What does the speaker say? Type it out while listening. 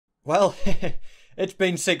Well, it's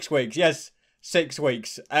been 6 weeks. Yes, 6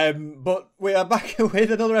 weeks. But we are back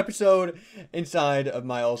with another episode inside of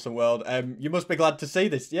my awesome world. You must be glad to see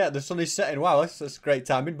this. Yeah, the sun is setting. Wow, that's great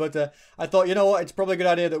timing. But I thought, you know what, it's probably a good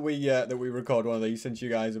idea that we record one of these, since you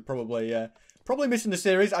guys are probably missing the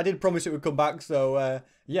series. I did promise it would come back, so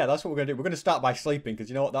yeah, that's what we're gonna do. We're gonna start by sleeping, because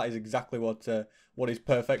you know what, that is exactly what is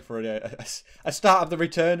perfect for a start of the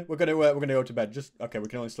return. We're gonna go to bed. Just okay. We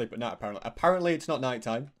can only sleep at night. Apparently it's not night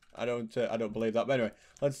time. I don't believe that. But anyway,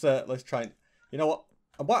 let's try and, you know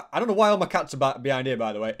what? I don't know why all my cats are behind here,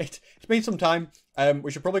 by the way. It's been some time.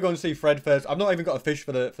 We should probably go and see Fred first. I've not even got a fish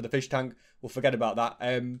for the fish tank. We'll forget about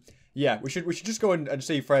that. Yeah, we should just go and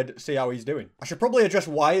see Fred, see how he's doing. I should probably address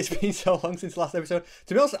why it's been so long since the last episode.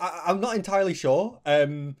 To be honest, I'm not entirely sure.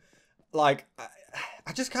 Like,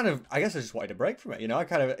 I just kind of, I guess I just wanted a break from it, you know. I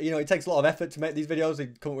kind of, you know, it takes a lot of effort to make these videos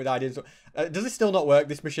and come up with ideas. Does it still not work,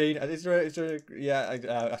 this machine?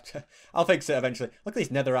 Yeah, I'll fix it eventually. Look at these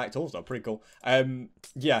netherite tools though, pretty cool.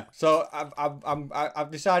 Yeah, so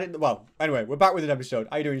I've decided, well, anyway, we're back with an episode.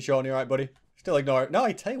 How you doing, Sean? You alright, buddy? Still ignore it. No,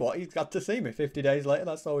 I tell you what, he's got to see me 50 days later.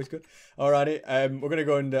 That's always good. Alrighty, we're going to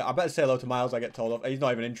go and, I better say hello to Miles, I get told off. He's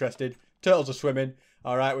not even interested. Turtles are swimming.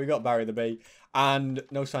 Alright, we got Barry the Bee. And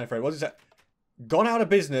no sign of Fred. What is it? Gone out of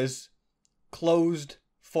business. Closed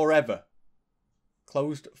forever.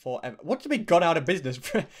 Closed forever. What do you mean gone out of business?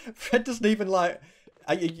 Fred doesn't even like...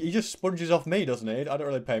 He just sponges off me, doesn't he? I don't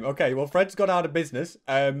really pay him. Okay, well, Fred's gone out of business.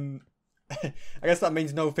 I guess that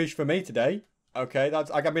means no fish for me today. Okay, that's...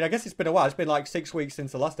 I mean, I guess it's been a while. It's been like 6 weeks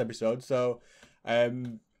since the last episode. So,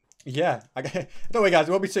 yeah. Don't worry, guys.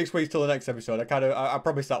 It won't be 6 weeks till the next episode. I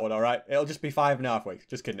promised that one, alright? It'll just be 5.5 weeks.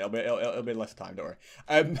 Just kidding. It'll be less time, don't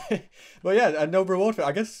worry. But yeah, no reward for it.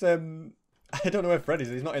 I guess, I don't know where Fred is.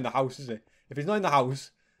 He's not in the house, is he? If he's not in the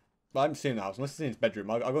house... Well, I haven't seen the house. Unless he's in his bedroom.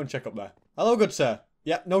 I'll go and check up there. Hello, good sir.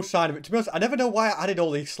 Yeah, no sign of it. To be honest, I never know why I added all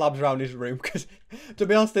these slabs around his room, because, to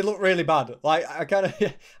be honest, they look really bad. Like, I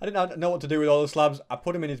didn't know what to do with all the slabs. I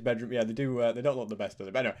put them in his bedroom. Yeah, they don't look the best, does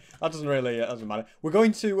it? But anyway, that doesn't matter. We're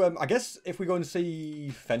going to, I guess, if we go and see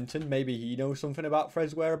Fenton, maybe he knows something about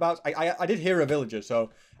Fred's whereabouts. I did hear a villager, so,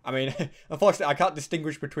 I mean, unfortunately, I can't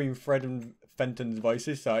distinguish between Fred and Fenton's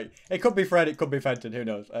voices, so it could be Fred, it could be Fenton, who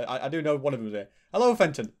knows? I do know one of them's here. Hello,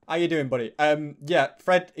 Fenton. How you doing, buddy? Yeah,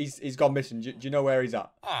 Fred, he's gone missing. Do you know where he's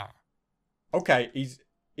at? Okay,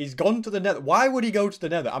 he's gone to the nether. Why would he go to the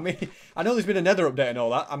nether? I mean, I know there's been a nether update and all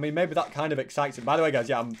that. I mean, maybe that kind of excites him. By the way, guys,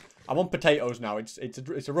 yeah, I'm on potatoes now. It's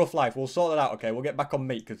a rough life. We'll sort that out, okay? We'll get back on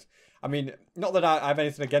meat, because, I mean, not that I have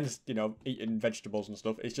anything against, you know, eating vegetables and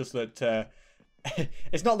stuff. It's just that,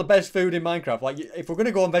 it's not the best food in Minecraft. Like, if we're going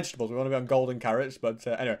to go on vegetables, we want to be on golden carrots. But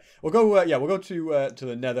anyway, we'll go, yeah, we'll go to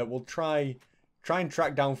the nether. We'll try and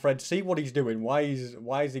track down Fred, see what he's doing. Why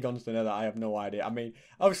is he gone to the nether? I have no idea. I mean,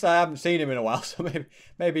 obviously I haven't seen him in a while, so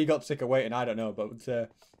maybe he got sick of waiting. I don't know, but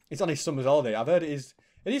it's on his summer's holiday. I've heard it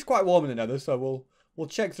is quite warm in the nether, so we'll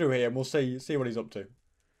check through here and we'll see what he's up to.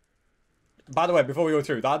 By the way, before we go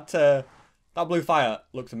through that blue fire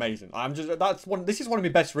looks amazing. This is one of my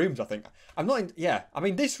best rooms, I think. Yeah, I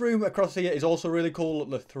mean, this room across here is also really cool.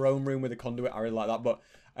 The throne room with the conduit, I really like that. But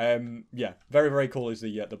yeah, very, very cool is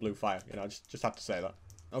the blue fire. You know, I just have to say that.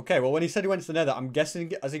 Okay, well, when he said he went to the nether, I'm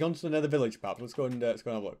guessing, has he gone to the nether village, perhaps? Let's go and have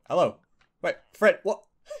a look. Hello. Wait, Fred, what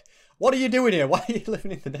are you doing here? Why are you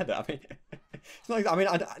living in the nether? I mean, it's not, I mean,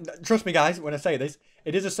 trust me, guys, when I say this,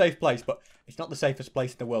 it is a safe place, but it's not the safest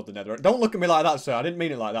place in the world, the nether. Don't look at me like that, sir. I didn't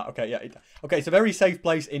mean it like that. Okay, yeah. Okay, it's a very safe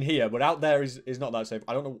place in here, but out there is not that safe.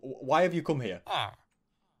 I don't know. Why have you come here?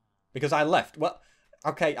 Because I left. Well,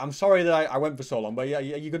 okay, I'm sorry that I went for so long, but yeah, are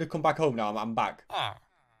you going to come back home now? I'm back.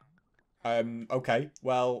 Okay,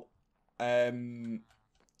 well,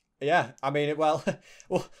 yeah, I mean, well,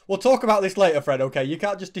 we'll talk about this later, Fred, okay? You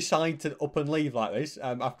can't just decide to up and leave like this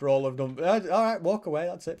after all I've done. Alright, walk away,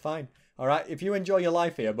 that's it, fine. Alright, if you enjoy your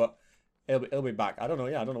life here, but it'll be back. I don't know,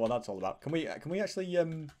 yeah, I don't know what that's all about. Can we actually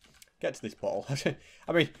get to this portal?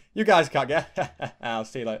 I mean, you guys can't get... I'll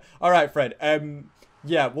see you later. Alright, Fred,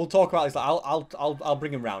 yeah, we'll talk about this. I'll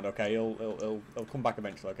bring him round, okay? He'll come back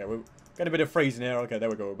eventually, okay? We're getting a bit of freezing here. Okay, there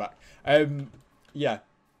we go, we're back. Yeah.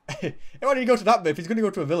 Why don't you go to that bit? If he's going to go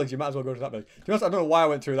to a village, you might as well go to that village. To be honest, I don't know why I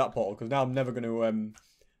went through that portal, because now I'm never going to,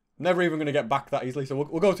 never even going to get back that easily. So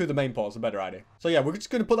we'll go through the main portal. It's a better idea. So yeah, we're just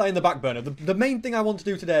going to put that in the back burner. The main thing I want to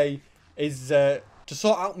do today is to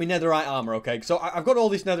sort out my netherite armor, okay? So I've got all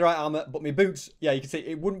this netherite armor, but my boots, yeah, you can see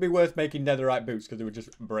it wouldn't be worth making netherite boots because they would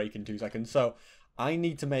just break in 2 seconds. So I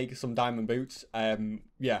need to make some diamond boots.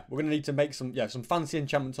 Yeah, we're going to need to make some fancy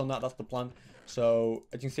enchantments on that. That's the plan. So,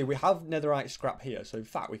 as you can see, we have netherite scrap here. So, in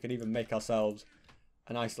fact, we can even make ourselves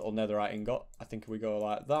a nice little netherite ingot. I think we go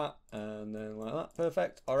like that and then like that.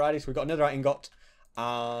 Perfect. Alrighty, so we've got a netherite ingot.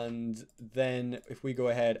 And then if we go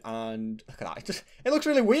ahead and look at that, it looks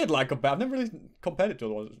really weird. Like I've never really compared it to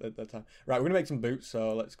other ones at that time. Right, we're gonna make some boots.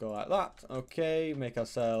 So let's go like that. Okay, make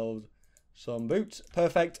ourselves some boots.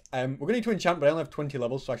 Perfect. We're gonna need to enchant, but I only have 20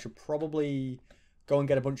 levels, so I should probably go and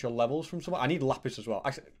get a bunch of levels from somewhere. I need lapis as well.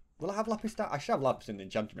 Actually, will I have lapis? I should have lapis in the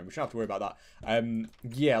enchanting room. We shouldn't have to worry about that.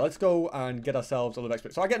 Yeah, let's go and get ourselves a little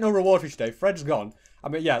expert. So I get no reward for today. Fred's gone. I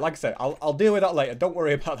mean, yeah, like I said, I'll deal with that later. Don't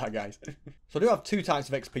worry about that, guys. So I do have 2 types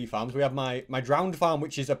of XP farms. We have my drowned farm,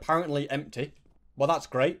 which is apparently empty. Well, that's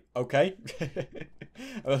great. Okay.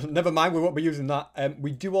 Never mind, we won't be using that.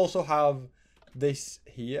 We do also have this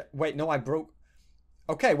here. Wait, no, I broke.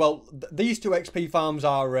 Okay, well, these 2 XP farms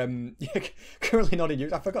are currently not in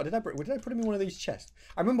use. I forgot, did I put them in one of these chests?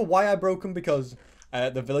 I remember why I broke them, because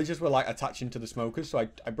the villagers were like attaching to the smokers, so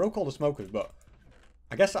I broke all the smokers, but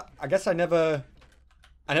I guess I never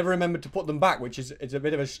remembered to put them back, which is a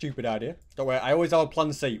bit of a stupid idea. Don't worry, I always have a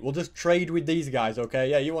plan C. We'll just trade with these guys, okay?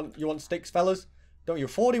 Yeah, you want sticks, fellas? Don't you?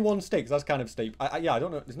 41 sticks, that's kind of steep. Yeah, I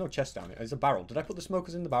don't know, there's no chest down here. There's a barrel. Did I put the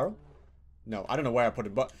smokers in the barrel? No, I don't know where I put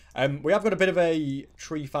it, but we have got a bit of a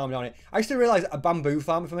tree farm down here. I actually realised a bamboo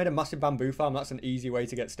farm, if I made a massive bamboo farm, that's an easy way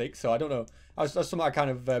to get sticks, so I don't know. That's something I kind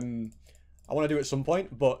of, I want to do at some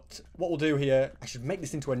point, but what we'll do here, I should make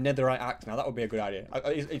this into a netherite axe now, that would be a good idea.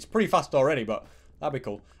 It's pretty fast already, but that'd be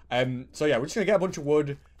cool. So yeah, we're just going to get a bunch of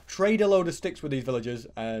wood, trade a load of sticks with these villagers,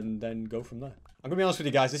 and then go from there. I'm going to be honest with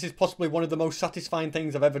you guys, this is possibly one of the most satisfying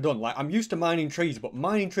things I've ever done. Like, I'm used to mining trees, but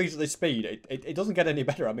mining trees at this speed, it doesn't get any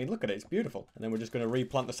better. I mean, look at it, it's beautiful. And then we're just going to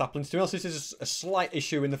replant the saplings. To be honest, this is a slight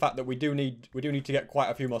issue in the fact that we do need to get quite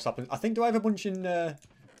a few more saplings. I think, do I have a bunch in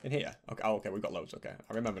here? Okay, okay, we've got loads, okay.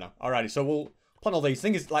 I remember now. Alrighty, so we'll plant all these.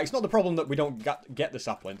 Thing is, like, it's not the problem that we don't get the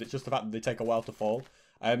saplings, it's just the fact that they take a while to fall.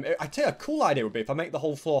 I'd tell you a cool idea would be if I make the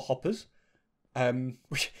whole floor hoppers.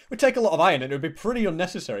 Which would take a lot of iron and it would be pretty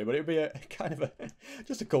unnecessary, but it would be a kind of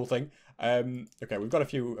just a cool thing. Okay, we've got a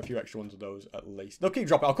few extra ones of those at least. They'll keep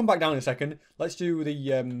dropping. I'll come back down in a second. Let's do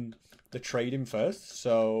the trading first.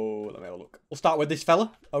 So let me have a look. We'll start with this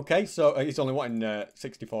fella. Okay, so he's only wanting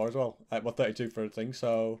 64 as well. Well, 32 for a thing.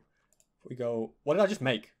 So if we go, what did I just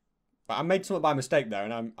make? I made something by mistake there,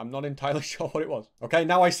 and I'm not entirely sure what it was. Okay,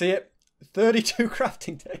 now I see it. 32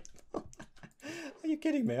 crafting tables. Are you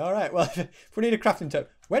kidding me? All right, well, if we need a crafting table.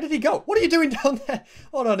 Where did he go? What are you doing down there?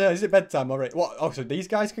 Oh, no, is it bedtime already? What? Oh, so these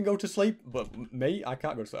guys can go to sleep, but me? I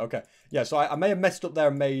can't go to sleep. Okay. Yeah, so I may have messed up there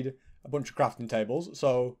and made a bunch of crafting tables.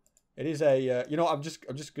 So it is a, you know, I'm just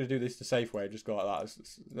going to do this the safe way. Just go like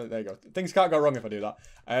that. There you go. Things can't go wrong if I do that.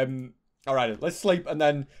 All right, let's sleep, and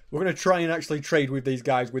then we're going to try and actually trade with these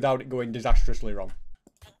guys without it going disastrously wrong.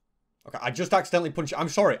 Okay, I just accidentally punched. I'm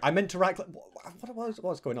sorry. I meant to right click.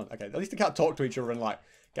 What's going on? Okay, at least they can't talk to each other and like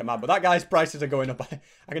get mad. But that guy's prices are going up.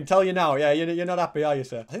 I can tell you now. Yeah, you're not happy, are you,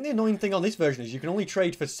 sir? I think the annoying thing on this version is you can only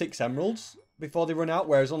trade for 6 emeralds before they run out,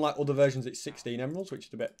 whereas unlike other versions, it's 16 emeralds, which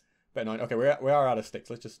is a bit annoying. Okay, we are out of sticks.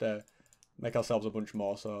 Let's just make ourselves a bunch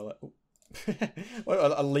more. So,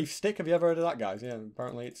 a leaf stick. Have you ever heard of that, guys? Yeah,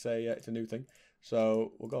 apparently it's a new thing.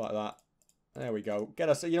 So we'll go like that. There we go. Get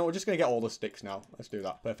us, you know, we're just going to get all the sticks now. Let's do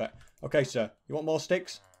that. Perfect. Okay, sir. You want more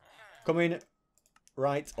sticks? Coming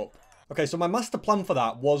right up. Okay, so my master plan for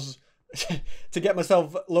that was to get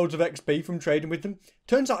myself loads of XP from trading with them.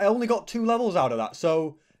 Turns out I only got 2 levels out of that.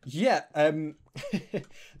 So, yeah.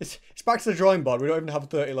 It's back to the drawing board. We don't even have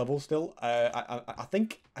 30 levels still. I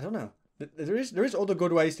think, I don't know. There is other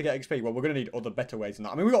good ways to get XP. Well, we're going to need other better ways than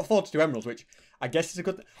that. I mean, we got 42 emeralds, which I guess is a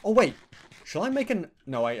good... Oh, wait. Shall I make an...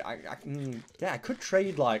 No, yeah, I could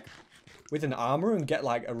trade, like, with an armor and get,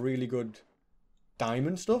 like, a really good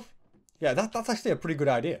diamond stuff. Yeah, that's actually a pretty good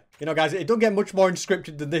idea. You know, guys, it don't get much more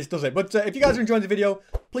unscripted than this, does it? But if you guys are enjoying the video,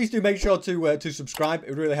 please do make sure to subscribe. It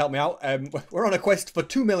would really help me out. We're on a quest for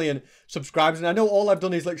 2 million subscribers, and I know all I've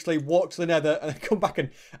done is literally walk to the nether and come back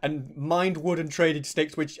and mined wood and traded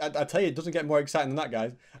sticks, which I tell you, it doesn't get more exciting than that,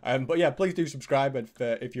 guys. But yeah, please do subscribe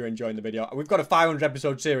if you're enjoying the video. We've got a 500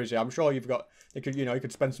 episode series here. I'm sure you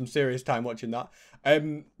could spend some serious time watching that.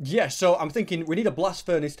 Yeah, so I'm thinking we need a blast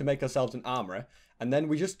furnace to make ourselves an armorer. And then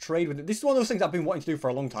we just trade with it. This is one of those things I've been wanting to do for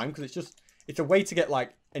a long time, because it's a way to get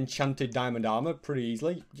like enchanted diamond armor pretty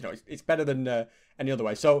easily. You know, it's better than any other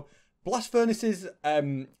way. So blast furnaces,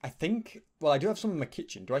 I think. Well, I do have some in my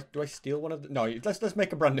kitchen. Do I steal one of them? No, let's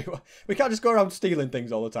make a brand new one. We can't just go around stealing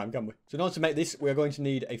things all the time, can we? So in order to make this, we're going to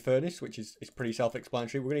need a furnace, which is pretty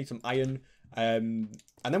self-explanatory. We're going to need some iron, and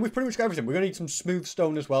then we've pretty much got everything. We're going to need some smooth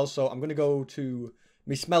stone as well. So I'm going to go to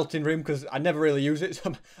my smelting room, because I never really use it, so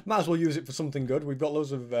I might as well use it for something good. We've got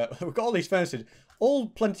loads of we've got all these furnaces. all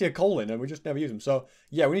plenty of coal in and we just never use them. So,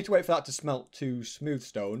 yeah, we need to wait for that to smelt to smooth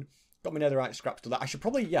stone. Got my netherite scraps to that. I should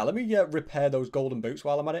probably, yeah, let me repair those golden boots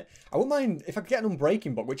while I'm at it. I wouldn't mind if I could get an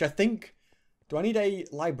unbreaking book, which I think... Do I need a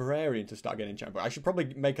librarian to start getting enchanted? I should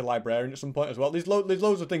probably make a librarian at some point as well. There's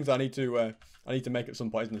loads of things I need to make at some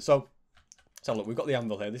point, isn't there? So look, we've got the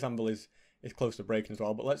anvil here. This anvil is close to breaking as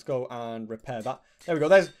well. But let's go and repair that. There we go.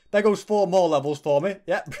 There goes 4 more levels for me.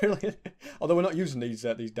 Yeah, brilliant. Although we're not using these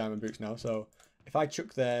diamond boots now, so if I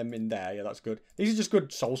chuck them in there, yeah, that's good. These are just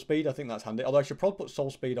good soul speed. I think that's handy. Although I should probably put soul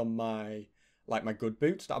speed on my good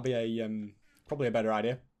boots. That'll be probably a better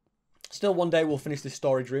idea. Still, one day we'll finish this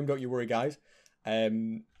storage room. Don't you worry, guys.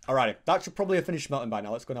 Alrighty, that should probably have finished smelting by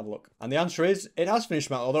now. Let's go and have a look. And the answer is, it has finished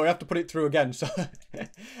smelting, although we have to put it through again. So,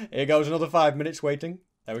 here goes another 5 minutes waiting.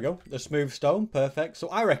 There we go. The smooth stone. Perfect. So,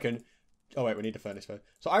 I reckon... Oh, wait, we need a furnace first.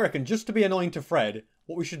 So, I reckon, just to be annoying to Fred,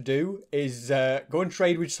 what we should do is go and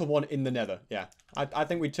trade with someone in the nether. Yeah. I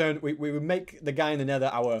think we would make the guy in the nether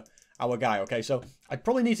our guy, okay? So, I'd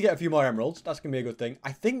probably need to get a few more emeralds. That's going to be a good thing.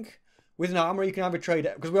 I think with an armor, you can have a trade...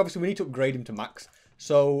 Because we need to upgrade him to max.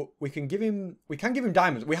 So we can give him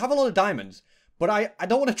diamonds. We have a lot of diamonds, but I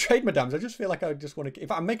don't want to trade my diamonds. I just feel like I just want to, if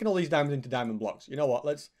I'm making all these diamonds into diamond blocks, you know what?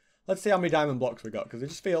 Let's see how many diamond blocks we got, because I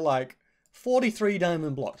just feel like 43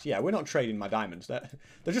 diamond blocks. Yeah, we're not trading my diamonds. They're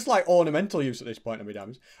just like ornamental use at this point of my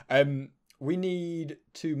diamonds. We need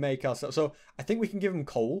to make ourselves, so I think we can give him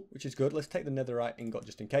coal, which is good. Let's take the netherite ingot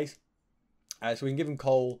just in case. So we can give him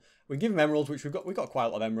coal. We can give him emeralds, which we've got quite a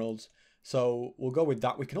lot of emeralds. So we'll go with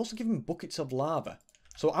that. We can also give him buckets of lava.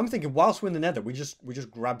 So I'm thinking, whilst we're in the nether, we just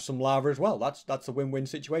grab some lava as well. That's a win-win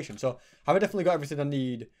situation. So have I definitely got everything I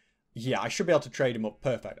need? Yeah, I should be able to trade him up.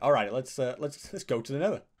 Perfect. All right, let's go to the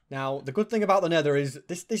nether. Now the good thing about the nether is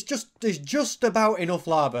there's just about enough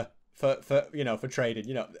lava for trading.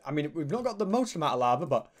 You know, I mean, we've not got the most amount of lava,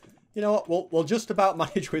 but you know what? We'll just about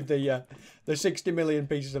manage with the 60 million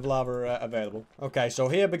pieces of lava available. Okay, so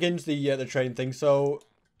here begins the trading thing. So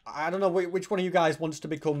I don't know which one of you guys wants to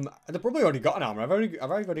become... They've probably already got an armor. I've already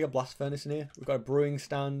got a blast furnace in here. We've got a brewing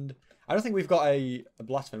stand. I don't think we've got a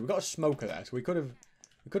blast furnace. We've got a smoker there, so we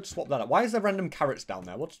could swap that up. Why is there random carrots down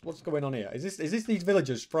there? What's going on here? Is this these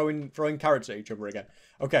villagers throwing carrots at each other again?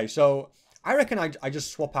 Okay, so I reckon I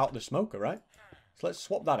just swap out the smoker, right? So let's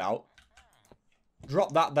swap that out.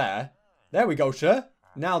 Drop that there. There we go, sir.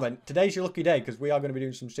 Now then, today's your lucky day because we are going to be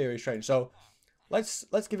doing some serious trading. So let's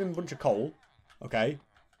give him a bunch of coal. Okay.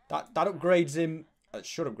 That upgrades him. That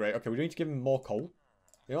should upgrade. Okay, we need to give him more coal.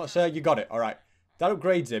 You know what, sir? You got it. All right. That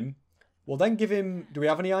upgrades him. We'll then give him... Do we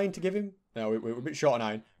have any iron to give him? No, we're a bit short on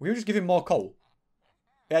iron. We can just give him more coal.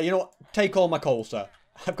 Yeah, you know what? Take all my coal, sir.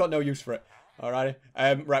 I've got no use for it. All right.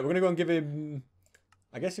 Right, we're going to go and give him...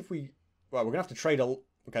 I guess if we... Well, we're going to have to trade a...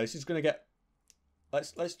 Okay, this is going to get...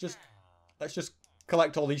 Let's just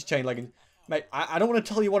collect all these chain leggings. Mate, I don't want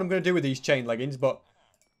to tell you what I'm going to do with these chain leggings, but...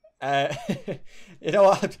 you know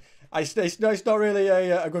what? It's not really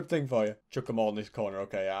a good thing for you. Chuck them all in this corner.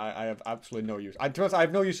 Okay, I have absolutely no use. I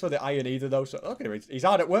have no use for the iron either, though. So okay, he's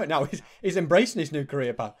hard at work now. He's embracing his new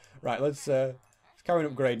career path. Right, let's carry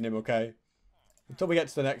on upgrading him. Okay, until we get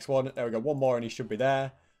to the next one. There we go. One more, and he should be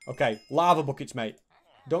there. Okay, lava buckets, mate.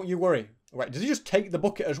 Don't you worry. Wait, does he just take the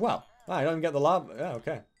bucket as well? Ah, I don't even get the lava. Yeah,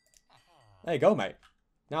 okay. There you go, mate.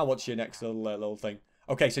 Now what's your next little thing?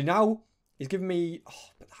 Okay, so now he's giving me... Oh,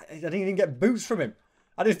 but I didn't even get boots from him.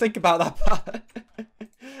 I didn't think about that part.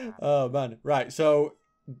 Oh, man. Right, so...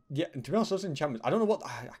 Yeah, and to be honest, those enchantments... I don't know what...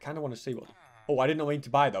 I kind of want to see what... Oh, I didn't know we need to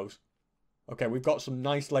buy those. Okay, we've got some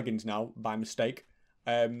nice leggings now, by mistake.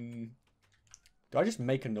 Do I just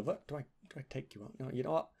make another? Do I take you out? No, you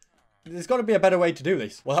know what? There's got to be a better way to do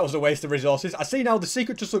this. Well, that was a waste of resources. I see now the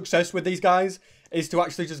secret to success with these guys is to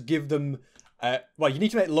actually just give them... well, you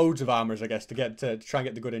need to make loads of armors, I guess, to try and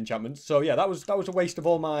get the good enchantments. So, yeah, that was a waste of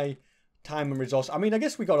all my time and resource. I mean, I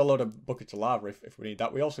guess we got a load of buckets of lava if we need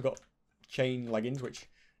that. We also got chain leggings, which...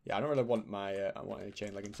 Yeah, I don't really want my... I want any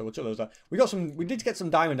chain leggings, so we'll chuck those out. We did get some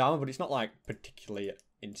diamond armor, but it's not, like, particularly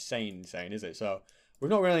insane, is it? So, we've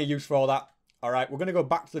not really any use for all that. Alright, we're going to go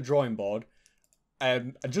back to the drawing board.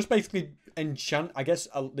 And just basically enchant, I guess,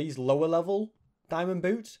 these lower level diamond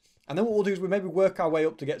boots. And then what we'll do is we maybe work our way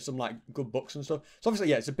up to get some, like, good books and stuff. So, obviously,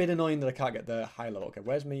 yeah, it's a bit annoying that I can't get the high level. Okay,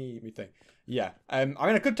 where's me thing? Yeah. I mean,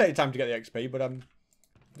 I could take the time to get the XP, but I'm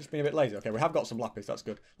just being a bit lazy. Okay, we have got some lapis. That's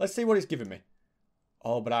good. Let's see what it's giving me.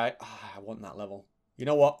 Oh, but I want that level. You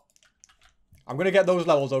know what? I'm going to get those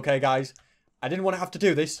levels, okay, guys? I didn't want to have to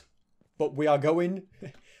do this, but we are going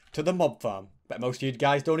to the mob farm. But most of you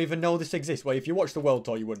guys don't even know this exists. Well, if you watch the world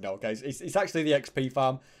tour, you would know, okay? It's actually the XP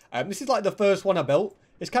farm. This is like the first one I built.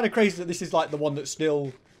 It's kind of crazy that this is like the one that's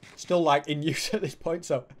still like in use at this point.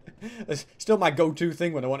 So it's still my go-to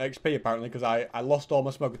thing when I want XP apparently, because I lost all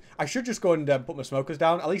my smokers. I should just go and put my smokers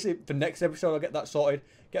down. At least for next episode I'll get that sorted,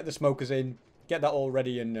 get the smokers in, get that all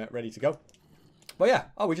ready and ready to go. But yeah,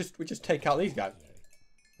 oh, we just take out these guys.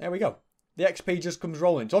 There we go. The XP just comes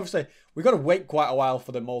rolling. So obviously we've got to wait quite a while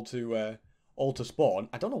for them all to spawn.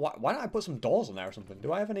 I don't know why don't I put some doors on there or something?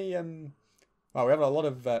 Do I have any well, we have a lot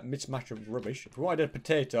of mismatch of rubbish. If we wanted a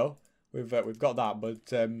potato, we've got that,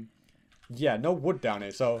 but yeah, no wood down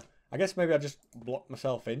here. So I guess maybe I just block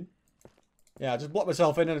myself in. Yeah, I just block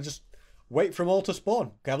myself in and I just wait for them all to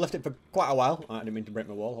spawn. Okay, I've left it for quite a while. I didn't mean to break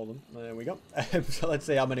my wall. Hold on. There we go. So let's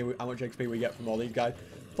see how much XP we get from all these guys.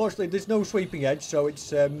 Fortunately, there's no sweeping edge, so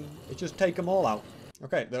it's just take them all out.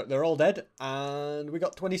 Okay, they're all dead, and we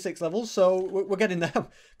got 26 levels, so we're getting there. I'm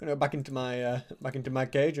gonna go back into my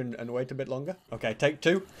cage and wait a bit longer. Okay, take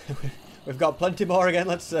 2. We've got plenty more again.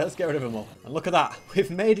 Let's get rid of them all. And look at that, we've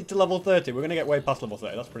made it to level 30. We're gonna get way past level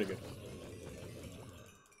 30. That's pretty good.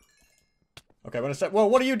 Okay, when I said, well,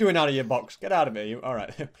 what are you doing out of your box? Get out of here, you. All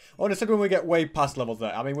right. When I said when we get way past level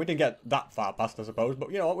 30, I mean we didn't get that far past, I suppose,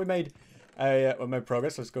 but you know what, we made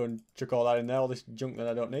progress. Let's go and chuck all that in there. All this junk that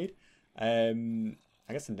I don't need.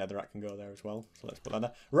 I guess the netherrack can go there as well. So let's put that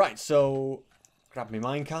there. Right, so grab me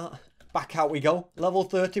minecart. Back out we go. Level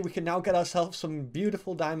 30, we can now get ourselves some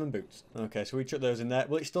beautiful diamond boots. Okay, so we chuck those in there.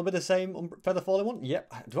 Will it still be the same feather falling one?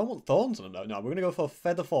 Yep. Do I want thorns on them though? No, we're going to go for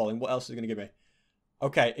feather falling. What else is it going to give me?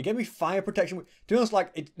 Okay, it gave me fire protection. To be honest,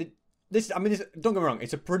 like, don't get me wrong,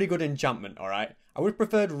 it's a pretty good enchantment, alright? I would have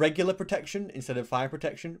preferred regular protection instead of fire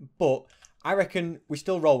protection, but I reckon we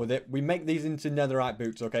still roll with it. We make these into netherite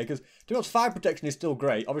boots, okay? Because, to be honest, fire protection is still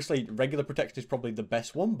great. Obviously, regular protection is probably the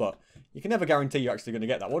best one, but you can never guarantee you're actually going to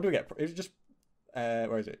get that. What do we get? It's just,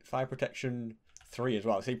 where is it? Fire protection 3 as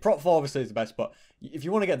well. See, prop 4 obviously is the best, but if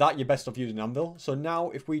you want to get that, you're best off using anvil. So now,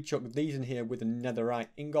 if we chuck these in here with a netherite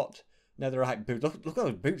ingot, netherite boots. Look at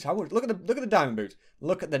those boots. Look at the diamond boots.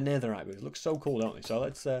 Look at the netherite boots. Look so cool, don't they? So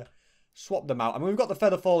let's swap them out. I mean, we've got the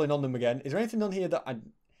feather falling on them again. Is there anything on here that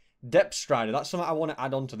Depth Strider, that's something I want to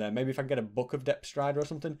add on to there. Maybe if I can get a book of Depth Strider or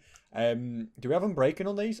something. Do we have Unbreaking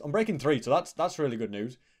on these? Unbreaking 3, so that's really good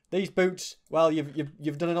news. These boots, well,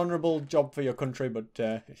 you've done an honourable job for your country, but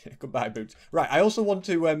goodbye boots. Right, I also want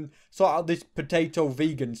to sort out this potato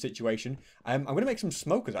vegan situation. I'm going to make some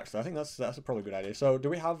smokers actually. I think that's a probably good idea. So do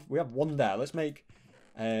we have one there? Let's make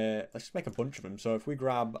just make a bunch of them. So if we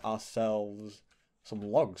grab ourselves some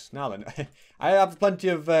logs now, then I have plenty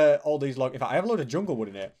of all these logs. In fact, I have a load of jungle wood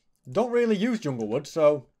in here. Don't really use jungle wood,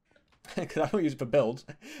 so because I don't use it for builds.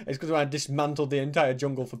 It's because I dismantled the entire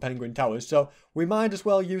jungle for Penguin Towers. So we might as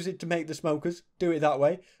well use it to make the smokers. Do it that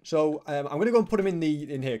way. So I'm going to go and put them in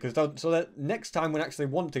here because so that next time we actually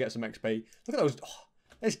want to get some XP. Look at those. Oh,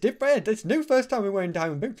 it's different. It's new. First time we're wearing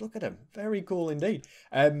diamond boots. Look at them. Very cool indeed.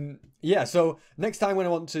 Yeah. So next time when I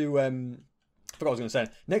want to forgot what I was going to say.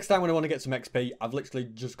 Next time when I want to get some XP, I've literally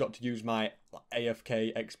just got to use my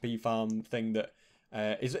AFK XP farm thing that.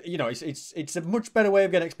 It's a much better way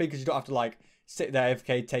of getting XP because you don't have to like sit there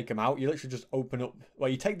AFK, take them out. You literally just open up. Well,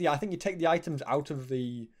 I think you take the items out of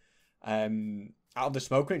the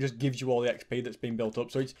smoker and it just gives you all the XP that's been built up.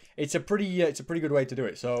 So it's a pretty good way to do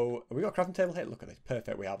it. So have we got a crafting table here? Look at this,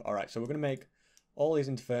 perfect. We have. All right, so we're gonna make all these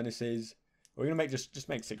into furnaces. We're gonna make just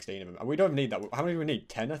make 16 of them. We don't even need that. How many do we need?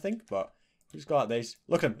 10, I think, but. Just go like this.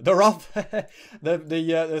 Look at them. They're off.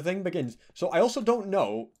 the thing begins. So I also don't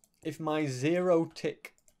know if my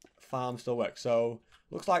 0-tick farm still works. So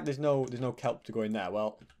looks like there's no kelp to go in there.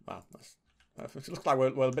 Well, it looks like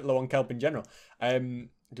we're a bit low on kelp in general. Do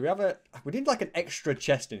we have we need like an extra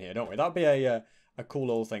chest in here, don't we? That'd be a cool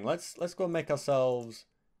little thing. Let's go and make ourselves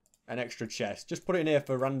an extra chest. Just put it in here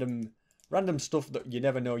for random stuff that you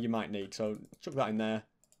never know you might need. So chuck that in there.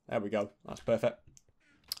 There we go. That's perfect.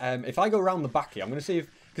 If I go around the back here, I'm going to see if...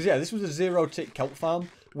 Because, yeah, this was a 0-tick kelp farm,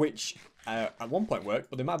 which at one point worked,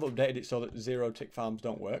 but they might have updated it so that 0-tick farms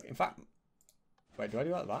don't work. In fact... Wait, do I do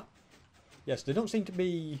like that? Yes, they don't seem to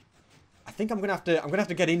be... I think I'm going to have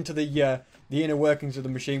to get into the inner workings of the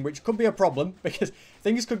machine, which could be a problem, because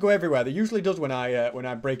things could go everywhere. They usually does when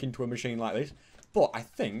I break into a machine like this. But I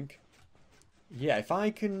think... Yeah, if I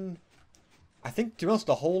can... I think, to be honest,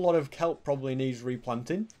 a whole lot of kelp probably needs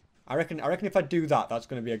replanting. I reckon if I do that, that's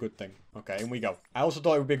going to be a good thing. Okay, in we go. I also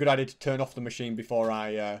thought it would be a good idea to turn off the machine before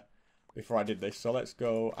I did this. So let's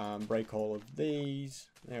go and break all of these.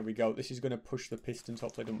 There we go. This is going to push the pistons.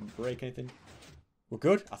 Hopefully it doesn't break anything. We're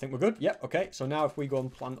good. I think we're good. Yep, okay. So now if we go and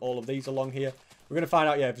plant all of these along here, we're going to find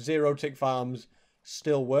out, yeah, if 0-tick farms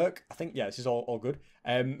still work. I think, yeah, this is all good.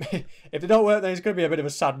 If they don't work, then it's going to be a bit of a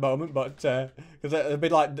sad moment, but because it'll be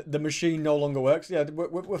like the machine no longer works. Yeah,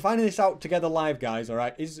 we're finding this out together live, guys. All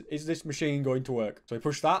right, is this machine going to work? So we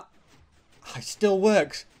push that. It still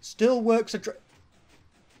works. Still works.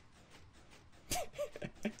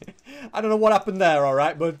 I don't know what happened there. All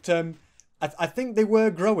right, but I think they were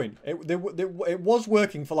growing. It was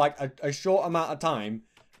working for like a short amount of time.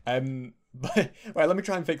 But wait, let me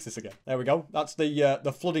try and fix this again. There we go. That's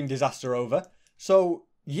the flooding disaster over. So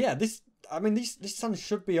yeah, this sand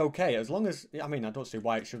should be okay as long as I don't see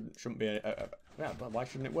why it shouldn't be yeah, but why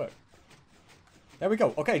shouldn't it work? There we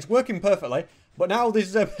go. Okay, it's working perfectly. But now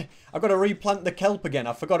this I've got to replant the kelp again.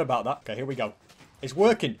 I forgot about that. Okay, here we go. It's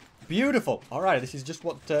working. Beautiful. All right, this is just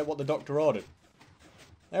what the doctor ordered.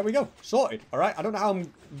 There we go. Sorted. All right. I don't know how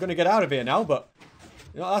I'm gonna get out of here now, but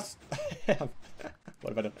you know that's.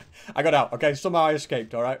 What have I done? I got out. Okay, somehow I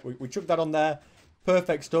escaped. All right, we chucked that on there.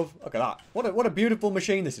 Perfect stuff. Look at that. What a beautiful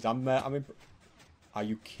machine this is. I mean, are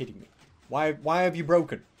you kidding me? Why have you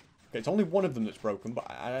broken? Okay, it's only one of them that's broken, but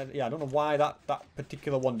yeah, I don't know why that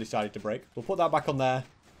particular one decided to break. We'll put that back on there.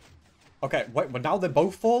 Okay, wait, but now they're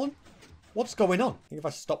both fallen? What's going on? I think if I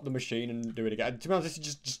stop the machine and do it again. To be honest, this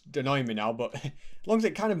is just annoying me now, but as long as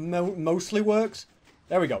it kind of mostly works.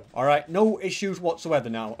 There we go. All right, no issues whatsoever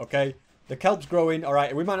now, okay? The kelp's growing. All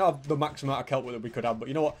right, we might not have the maximum amount of kelp that we could have, but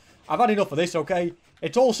you know what? I've had enough of this, okay?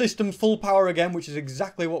 It's all systems full power again, which is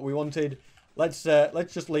exactly what we wanted. Let's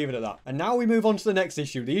just leave it at that. And now we move on to the next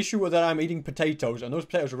issue. The issue that I'm eating potatoes, and those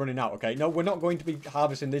potatoes are running out, okay? No, we're not going to be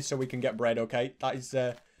harvesting this so we can get bread, okay? That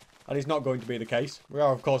is not going to be the case. We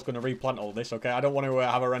are, of course, going to replant all this, okay? I don't want to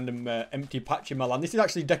have a random empty patch in my land. This is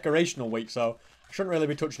actually decorational week, so I shouldn't really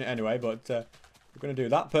be touching it anyway, but we're going to do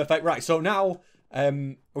that. Perfect. Right, so now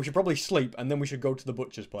we should probably sleep, and then we should go to the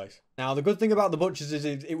butcher's place. Now, the good thing about the butcher's is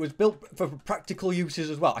it was built for practical uses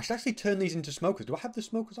as well. I should actually turn these into smokers. Do I have the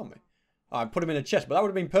smokers on me? Oh, I put them in a chest, but that would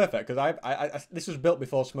have been perfect, because this was built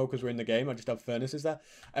before smokers were in the game. I just have furnaces there.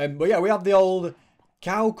 But yeah, we have the old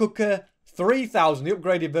cow cooker 3000, the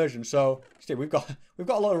upgraded version. So, see, we've got a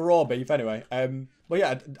lot of raw beef anyway. But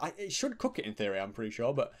yeah, it should cook it in theory, I'm pretty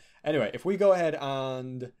sure. But anyway, if we go ahead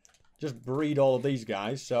and just breed all of these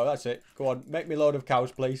guys. So that's it. Go on, make me a load of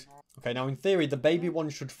cows, please. Okay, now in theory, the baby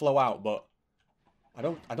ones should flow out, but I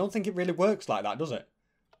don't think it really works like that, does it?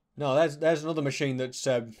 No, there's another machine that's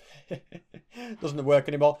doesn't work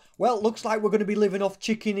anymore. Well, looks like we're going to be living off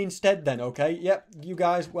chicken instead then, okay? Yep, you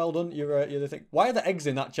guys, well done. You're the thing. Why are there eggs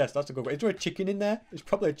in that chest? That's a good one. Is there a chicken in there? There's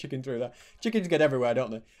probably a chicken through there. Chickens get everywhere,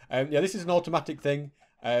 don't they? Yeah, this is an automatic thing.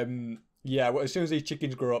 Yeah, well, as soon as these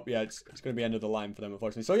chickens grow up, yeah, it's going to be end of the line for them,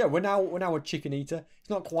 unfortunately. So yeah, we're now a chicken eater. It's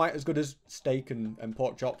not quite as good as steak and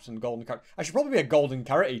pork chops and golden carrot. I should probably be a golden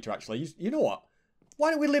carrot eater, actually. You know what? Why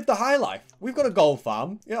don't we live the high life? We've got a gold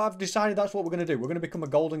farm. You know, I've decided that's what we're going to do. We're going to become a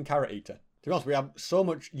golden carrot eater. To be honest, we have so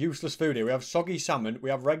much useless food here. We have soggy salmon. We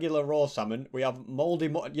have regular raw salmon. We have mouldy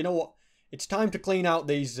mutton. You know what? It's time to clean out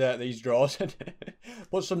these drawers and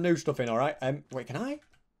put some new stuff in, all right? Wait, can I?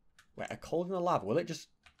 Wait, a cauldron of lava. Will it just...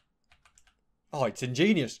 Oh, it's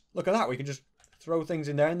ingenious. Look at that. We can just throw things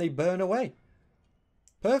in there and they burn away.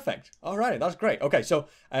 Perfect. All right, that's great. Okay, so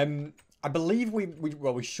I believe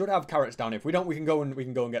we should have carrots down here. If we don't, we can go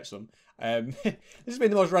and get some. This has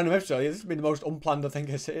been the most random episode. This has been the most unplanned I think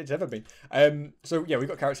it's ever been. So yeah, we've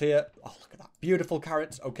got carrots here. Oh, look at that, beautiful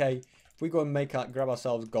carrots. Okay, if we go and grab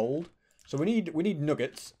ourselves gold. So we need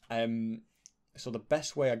nuggets. So the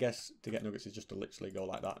best way I guess to get nuggets is just to literally go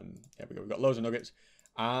like that, and yeah, we've got loads of nuggets,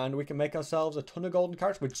 and we can make ourselves a ton of golden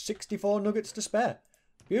carrots with 64 nuggets to spare.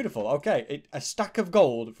 Beautiful. Okay, a stack of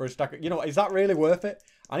gold for a stack of... You know, is that really worth it?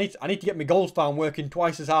 I need to get my gold farm working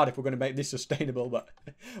twice as hard if we're going to make this sustainable, but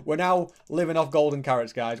we're now living off golden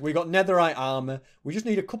carrots, guys. We got netherite armor. We just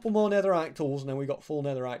need a couple more netherite tools, and then we got full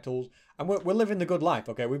netherite tools. And we're living the good life,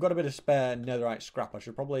 okay? We've got a bit of spare netherite scrap. I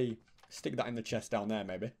should probably stick that in the chest down there,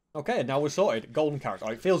 maybe. Okay, now we're sorted. Golden carrots.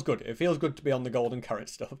 Oh, it feels good. It feels good to be on the golden carrot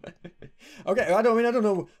stuff. Okay, I don't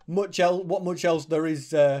know much else, what much else there is...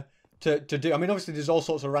 to do. I mean, obviously there's all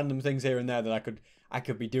sorts of random things here and there that I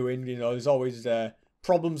could be doing. You know, there's always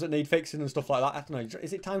problems that need fixing and stuff like that. I don't know.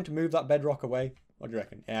 Is it time to move that bedrock away? What do you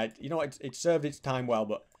reckon? Yeah, you know, it served its time well,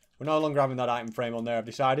 but we're no longer having that item frame on there. I've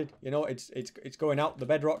decided. You know, it's going out. The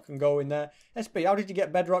bedrock can go in there. SP, how did you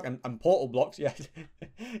get bedrock and portal blocks? Yeah,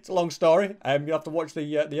 it's a long story. You'll have to watch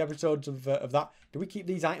the episodes of that. Do we keep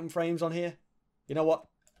these item frames on here? You know what?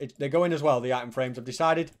 They're going as well. The item frames. I've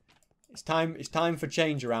decided. It's time for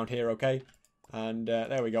change around here, okay? And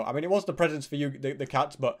there we go. I mean, it was the presents for you, the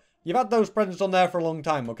cats, but you've had those presents on there for a long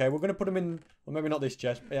time, okay? We're going to put them in, well, maybe not this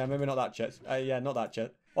chest. Yeah, maybe not that chest. Yeah, not that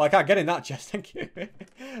chest. Well, I can't get in that chest, thank you.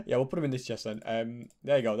 Yeah, we'll put them in this chest then.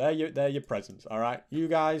 There you go. They're your presents. All right, you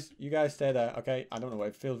guys stay there. Okay, I don't know what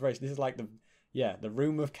it feels very. This is like the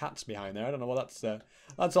room of cats behind there. I don't know what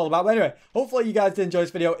that's all about. But anyway, hopefully you guys did enjoy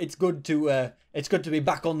this video. It's good to be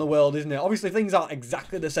back on the world, isn't it? Obviously things aren't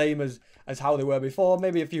exactly the same as how they were before.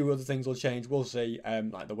 Maybe a few other things will change. We'll see.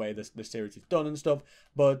 Like the way the series is done and stuff.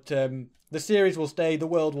 But the series will stay. The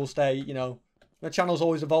world will stay. You know. The channel's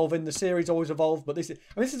always evolving, the series always evolve, but this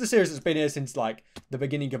is a series that's been here since like the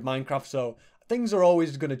beginning of Minecraft, so things are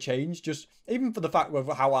always going to change, just even for the fact of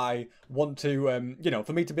how I want to, you know,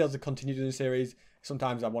 for me to be able to continue doing the series,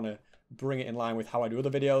 sometimes I want to bring it in line with how I do other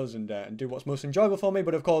videos and do what's most enjoyable for me,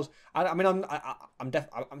 but of course, I'm gonna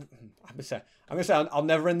say I'll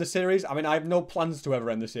never end the series. I mean, I have no plans to ever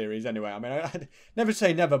end the series anyway. I mean, I never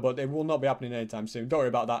say never, but it will not be happening anytime soon. Don't worry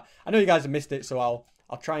about that. I know you guys have missed it, so I'll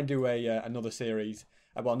try and do another series.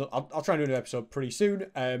 Well, I'll try and do an episode pretty soon.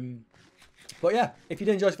 But yeah, if you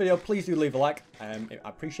did enjoy this video, please do leave a like. I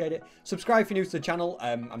appreciate it. Subscribe if you're new to the channel.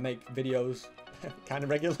 I make videos kind of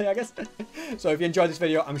regularly, I guess. So if you enjoyed this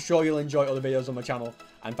video, I'm sure you'll enjoy other videos on my channel.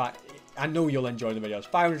 In fact, I know you'll enjoy the videos.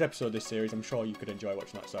 500 episodes of this series. I'm sure you could enjoy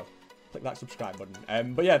watching that. So click that subscribe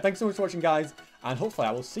button. But yeah, thanks so much for watching, guys. And hopefully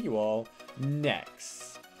I will see you all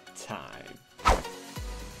next time.